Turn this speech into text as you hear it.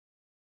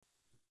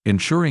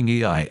Ensuring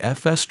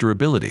EIFS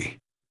durability,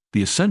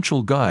 the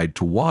essential guide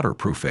to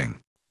waterproofing.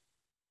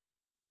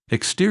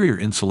 Exterior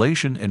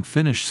insulation and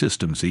finish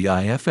systems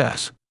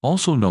EIFS,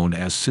 also known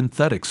as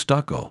synthetic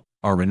stucco,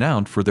 are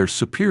renowned for their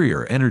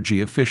superior energy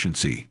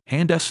efficiency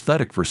and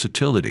aesthetic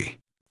versatility.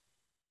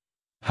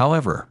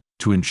 However,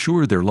 to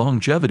ensure their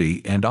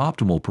longevity and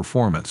optimal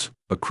performance,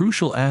 a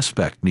crucial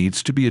aspect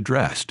needs to be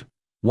addressed: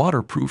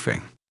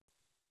 waterproofing.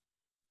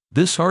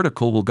 This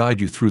article will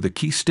guide you through the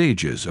key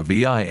stages of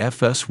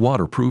EIFS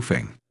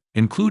waterproofing,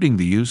 including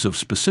the use of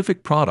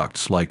specific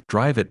products like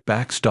Dryvit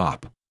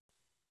BackStop.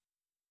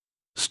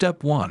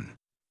 Step 1.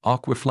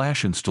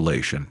 AquaFlash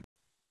installation.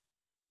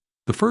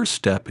 The first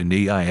step in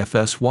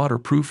EIFS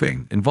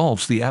waterproofing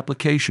involves the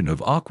application of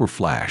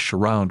AquaFlash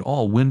around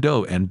all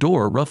window and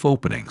door rough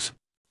openings.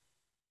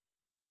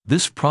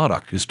 This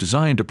product is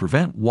designed to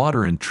prevent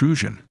water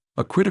intrusion,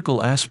 a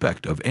critical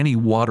aspect of any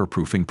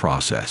waterproofing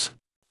process.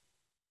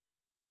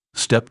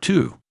 Step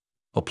 2.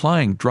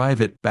 Applying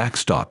Dryvit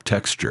BackStop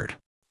Textured.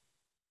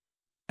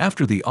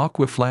 After the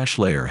AquaFlash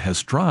layer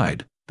has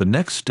dried, the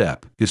next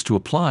step is to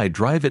apply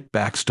Dryvit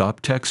BackStop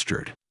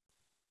Textured.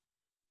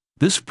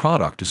 This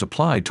product is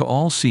applied to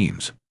all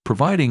seams,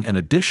 providing an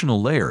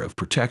additional layer of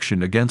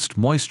protection against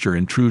moisture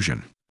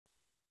intrusion.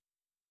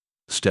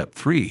 Step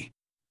 3.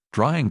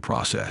 Drying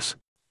process.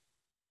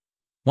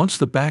 Once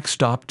the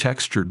BackStop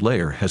textured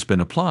layer has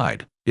been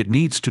applied, it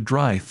needs to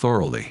dry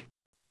thoroughly.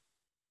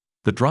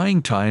 The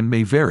drying time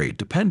may vary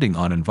depending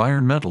on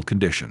environmental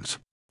conditions.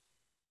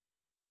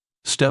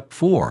 Step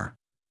 4.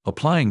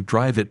 Applying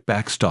Dryvit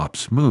BackStop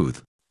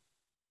Smooth.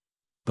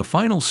 The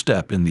final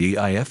step in the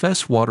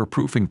EIFS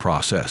waterproofing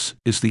process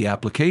is the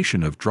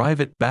application of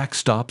Dryvit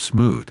BackStop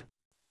Smooth.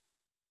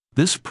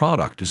 This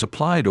product is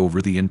applied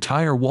over the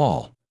entire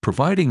wall,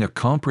 providing a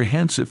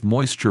comprehensive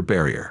moisture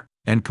barrier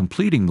and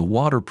completing the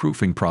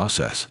waterproofing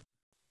process.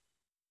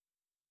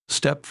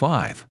 Step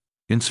 5.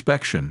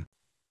 Inspection.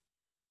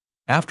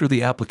 After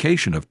the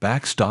application of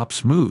BackStop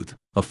Smooth,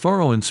 a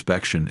thorough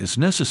inspection is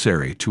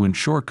necessary to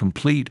ensure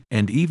complete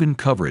and even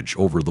coverage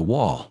over the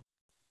wall.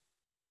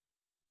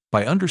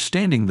 By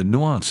understanding the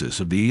nuances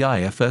of the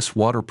EIFS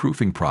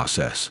waterproofing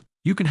process,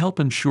 you can help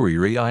ensure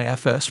your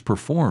EIFS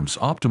performs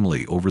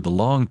optimally over the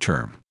long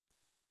term.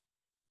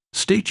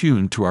 Stay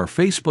tuned to our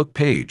Facebook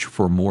page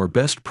for more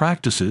best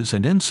practices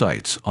and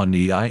insights on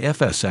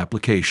EIFS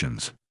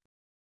applications.